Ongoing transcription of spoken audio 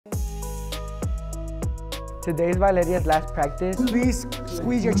Today's Valeria's last practice. Please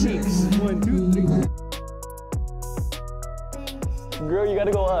squeeze your cheeks. 1, 2, 3. Girl, you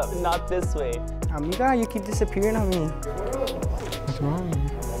gotta go up, not this way. Amiga, you keep disappearing on me. What's wrong?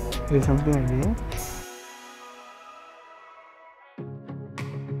 Is something like this?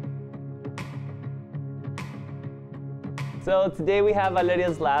 So today we have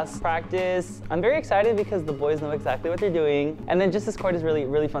Valeria's last practice. I'm very excited because the boys know exactly what they're doing. And then just this court is really,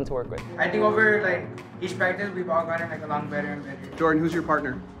 really fun to work with. I think over like each practice, we've all gotten like along better and better. Jordan, who's your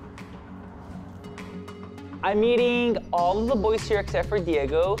partner? I'm meeting all of the boys here except for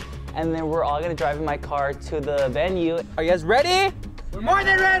Diego. And then we're all gonna drive in my car to the venue. Are you guys ready? We're more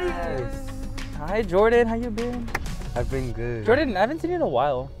than ready! Yes. Hi Jordan, how you been? I've been good. Jordan, I haven't seen you in a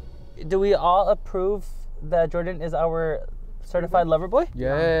while. Do we all approve that Jordan is our certified lover boy?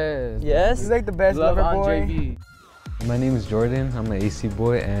 Yes. Yes? He's like the best Love lover on boy. JV. My name is Jordan. I'm an AC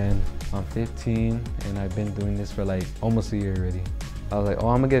boy and I'm 15 and I've been doing this for like almost a year already. I was like, oh,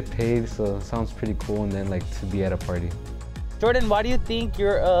 I'm gonna get paid, so it sounds pretty cool, and then like to be at a party. Jordan, why do you think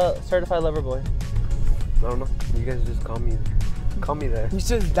you're a certified lover boy? I don't know. You guys just call me that. He's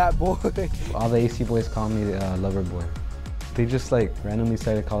just that boy. All the AC boys call me the lover boy. They just like randomly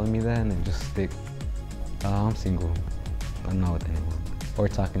started calling me that and then just stick. I'm single. I'm not with anyone or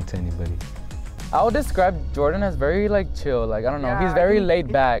talking to anybody. I would describe Jordan as very like chill. Like, I don't know, Yeah, he's very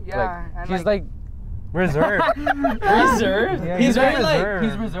laid back. Yeah, like he's like reserved. Reserved? Yeah, he's very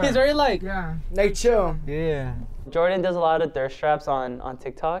reserved. he's very like yeah, like chill. Yeah. Jordan does a lot of thirst traps on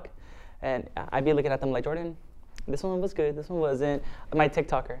TikTok, and I'd be looking at them like, Jordan, this one was good, this one wasn't. My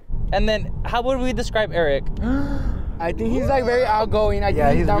TikToker. And then how would we describe Eric? I think he's like very outgoing. I think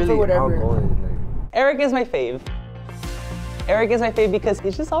Yeah, he's down really for whatever. outgoing. Eric is my fave. Eric is my fave because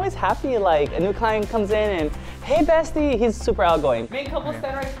he's just always happy. Like a new client comes in and, hey bestie, he's super outgoing. Main couple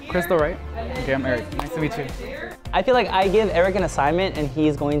stand right here. Crystal, right? Okay, I'm Eric. Nice to meet you. I feel like I give Eric an assignment and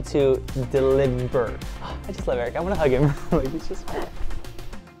he's going to deliver. I just love Eric. I want to hug him. Like, it's just fun.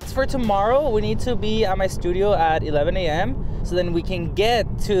 For tomorrow, we need to be at my studio at 11 a.m. so then we can get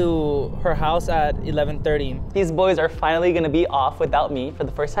to her house at 11:30. These boys are finally going to be off without me for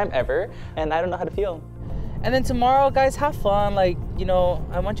the first time ever, and I don't know how to feel. And then tomorrow, guys, have fun. Like, you know,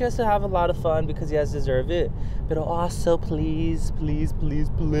 I want you guys to have a lot of fun because you guys deserve it. But also, please, please, please,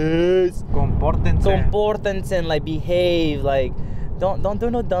 please. Compórtense. Compórtense and like behave. Like, don't do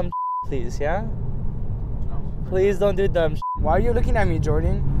no dumb please, yeah? Please don't do dumb Why are you looking at me,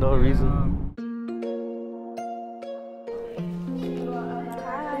 Jordan? No reason.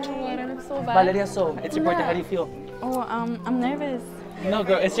 Valeria, so it's your birthday. How do you feel? Oh, I'm nervous. No,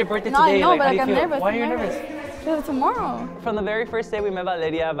 girl, it's your birthday No, today. I know, like, but how do like, you I'm feel? nervous. Why are you I'm nervous? Because tomorrow. From the very first day we met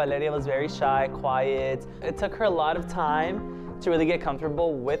Valeria, Valeria was very shy, quiet. It took her a lot of time to really get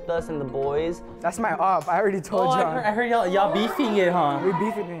comfortable with us and the boys. That's my op. I already told Oh, y'all. I heard y'all beefing it, huh? We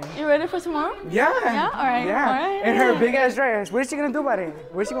beefing it. You ready for tomorrow? Yeah. Yeah? All right. Yeah. All right. And her big ass dress. What is she gonna do about it?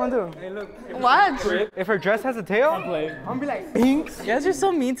 What is she gonna do? Hey, look. What? If her dress has a tail, I'm gonna be like, pinks. You guys are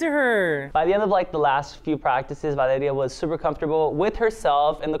so mean to her. By the end of like the last few practices, Valeria was super comfortable with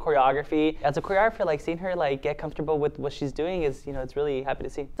herself and the choreography. As a choreographer, like seeing her like get comfortable with what she's doing is, you know, it's really happy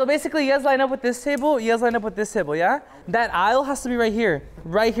to see. So basically, you guys line up with this table, you guys line up with this table, yeah? That aisle has to be right here.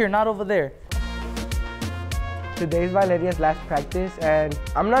 Right here, not over there. Today's Valeria's last practice, and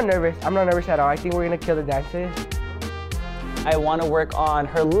I'm not nervous. I'm not nervous at all. I think we're gonna kill the dances. I want to work on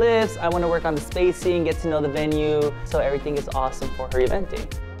her lifts, I want to work on the spacing, get to know the venue, so everything is awesome for her event day.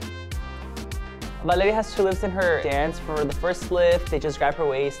 Valeria has 2 lifts in her dance. For the first lift, they just grab her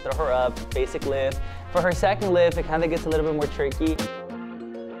waist, throw her up, basic lift. For her second lift, it kind of gets a little bit more tricky.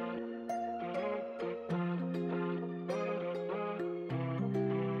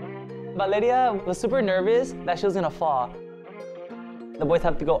 Valeria was super nervous that she was gonna fall. The boys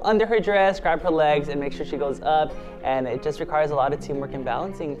have to go under her dress, grab her legs, and make sure she goes up. And it just requires a lot of teamwork and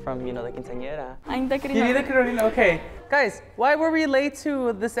balancing from, you know, the quinceañera. I'm the You need a Carolina, okay. Guys, why were we late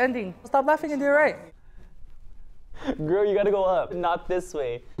to this ending? Stop laughing and do it right. Girl, you gotta go up, not this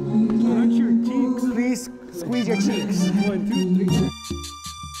way. Please squeeze your cheeks. 1, 2, 3.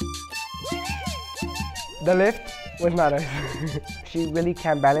 The lift was not us. She really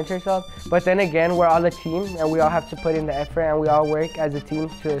can't balance herself. But then again, we're all a team and we all have to put in the effort and we all work as a team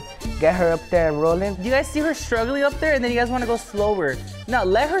to get her up there and rolling. You guys see her struggling up there and then you guys wanna go slower. Now,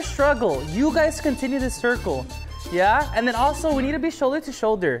 let her struggle. You guys continue this circle, yeah? And then also, we need to be shoulder to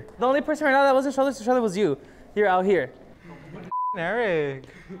shoulder. The only person right now that wasn't shoulder to shoulder was you. You're out here. Eric.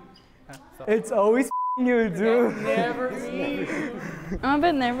 It's always you, dude. Never me. I'm a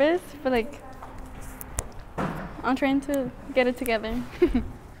bit nervous, but like, I'm trying to get it together.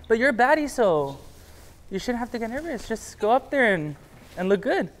 But you're a baddie, so. You shouldn't have to get nervous. Just go up there and look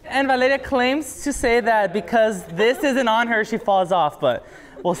good. And Valeria claims to say that because this isn't on her, she falls off, but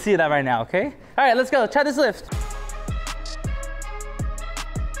we'll see that right now, okay? All right, let's go. Try this lift.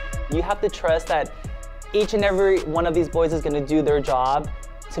 You have to trust that each and every one of these boys is gonna do their job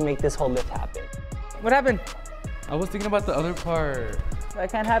to make this whole lift happen. What happened? I was thinking about the other part.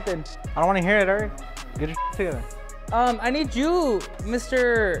 That can't happen. I don't want to hear it, Eric. Get your together. I need you,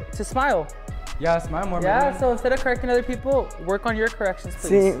 Mr. to smile. Yeah, smile more. Yeah, man. so instead of correcting other people, work on your corrections,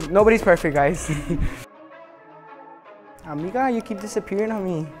 please. See, nobody's perfect, guys. Amiga, you keep disappearing on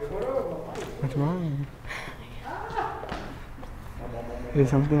me. What's wrong? Is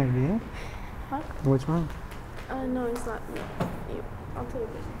something I did? Huh? What's wrong? No, it's not me. I'll take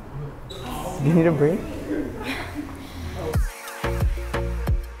it. Do you need a break?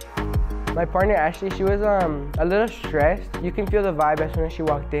 My partner Ashley, she was a little stressed. You can feel the vibe as soon as she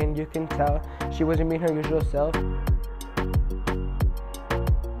walked in. You can tell she wasn't being her usual self.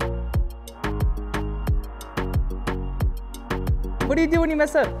 What do you do when you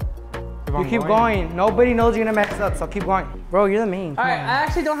mess up? You keep going. Nobody knows you're gonna mess up, so keep going. Bro, you're the main. All right, I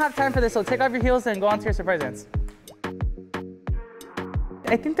actually don't have time for this, so take off your heels and go on to your surprise dance.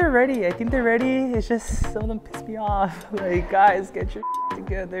 I think they're ready. It's just some of them piss me off. Like, guys, get your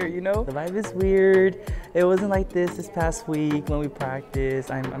together, you know? The vibe is weird. It wasn't like this past week when we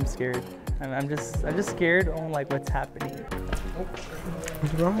practiced. I'm scared. I'm just scared on like what's happening.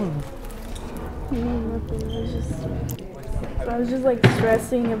 What's wrong? Nothing. I was just like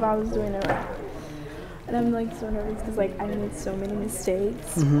stressing if I was doing it right. And I'm like so nervous because like I made so many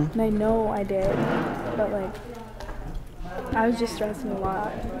mistakes. And I know I did, but like I was just stressing a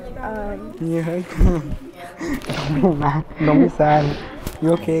lot. Yeah. Don't be mad. Don't be sad.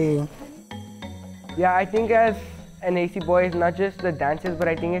 You're okay. Yeah, I think as an AC boy, it's not just the dances, but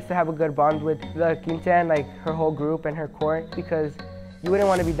I think it's to have a good bond with the quince and like her whole group and her core, because you wouldn't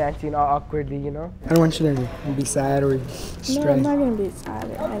want to be dancing all awkwardly, you know? I don't want you to be sad or stressed. No, I'm not gonna be sad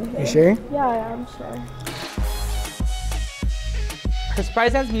or anything. You sure? Yeah, I'm sure. Her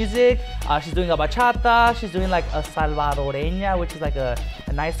surprise dance music, she's doing a bachata, she's doing like a salvadoreña, which is like a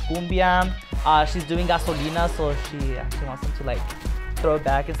nice cumbia. She's doing gasolina, so she actually wants them to like throw it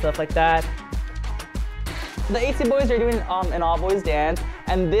back and stuff like that. The AC boys are doing an all boys dance,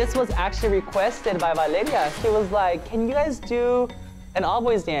 and this was actually requested by Valeria. She was like, can you guys do an all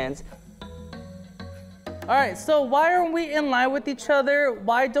boys dance? All right, so why aren't we in line with each other?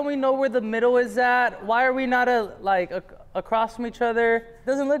 Why don't we know where the middle is at? Why are we not across from each other?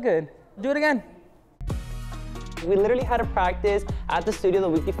 Doesn't look good. Do it again. We literally had a practice at the studio the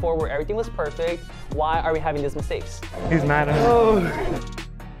week before where everything was perfect. Why are we having these mistakes? He's mad at us.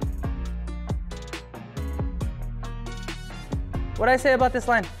 What did I say about this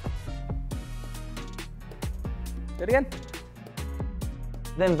line? Do it again.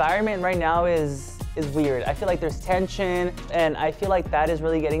 The environment right now is weird. I feel like there's tension, and I feel like that is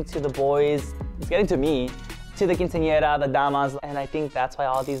really getting to the boys. It's getting to me, to the quinceañera, the damas, and I think that's why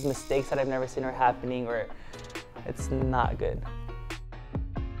all these mistakes that I've never seen are happening, or it's not good.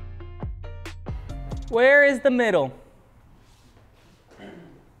 Where is the middle?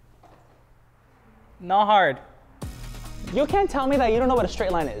 Not hard. You can't tell me that you don't know what a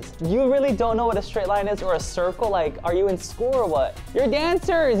straight line is. You really don't know what a straight line is or a circle? Like, are you in school or what? You're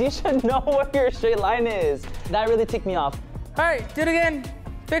dancers, you should know what your straight line is. That really ticked me off. All right, do it again.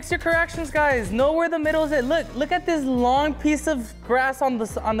 Fix your corrections, guys. Know where the middle is. Look at this long piece of grass on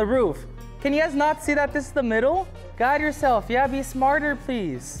the roof. Can you guys not see that this is the middle? Guide yourself. Yeah, be smarter,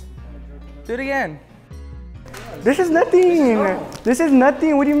 please. Do it again. This is nothing. This is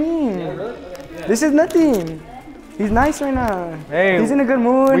nothing. What do you mean? This is nothing. He's nice right now. Hey, he's in a good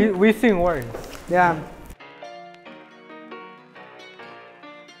mood. We sing words. Yeah.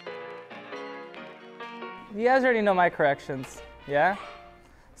 You guys already know my corrections, yeah?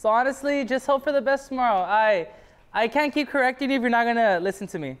 So honestly, just hope for the best tomorrow. I can't keep correcting you if you're not gonna listen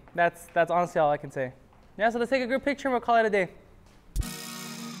to me. That's honestly all I can say. Yeah, so let's take a group picture and we'll call it a day.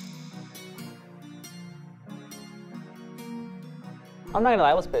 I'm not gonna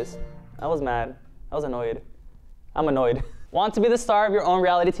lie, I was pissed. I was mad. I was annoyed. I'm annoyed. Want to be the star of your own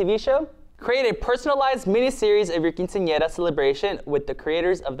reality TV show? Create a personalized mini-series of your quinceañera celebration with the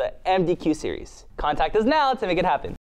creators of the MDQ series. Contact us now to make it happen.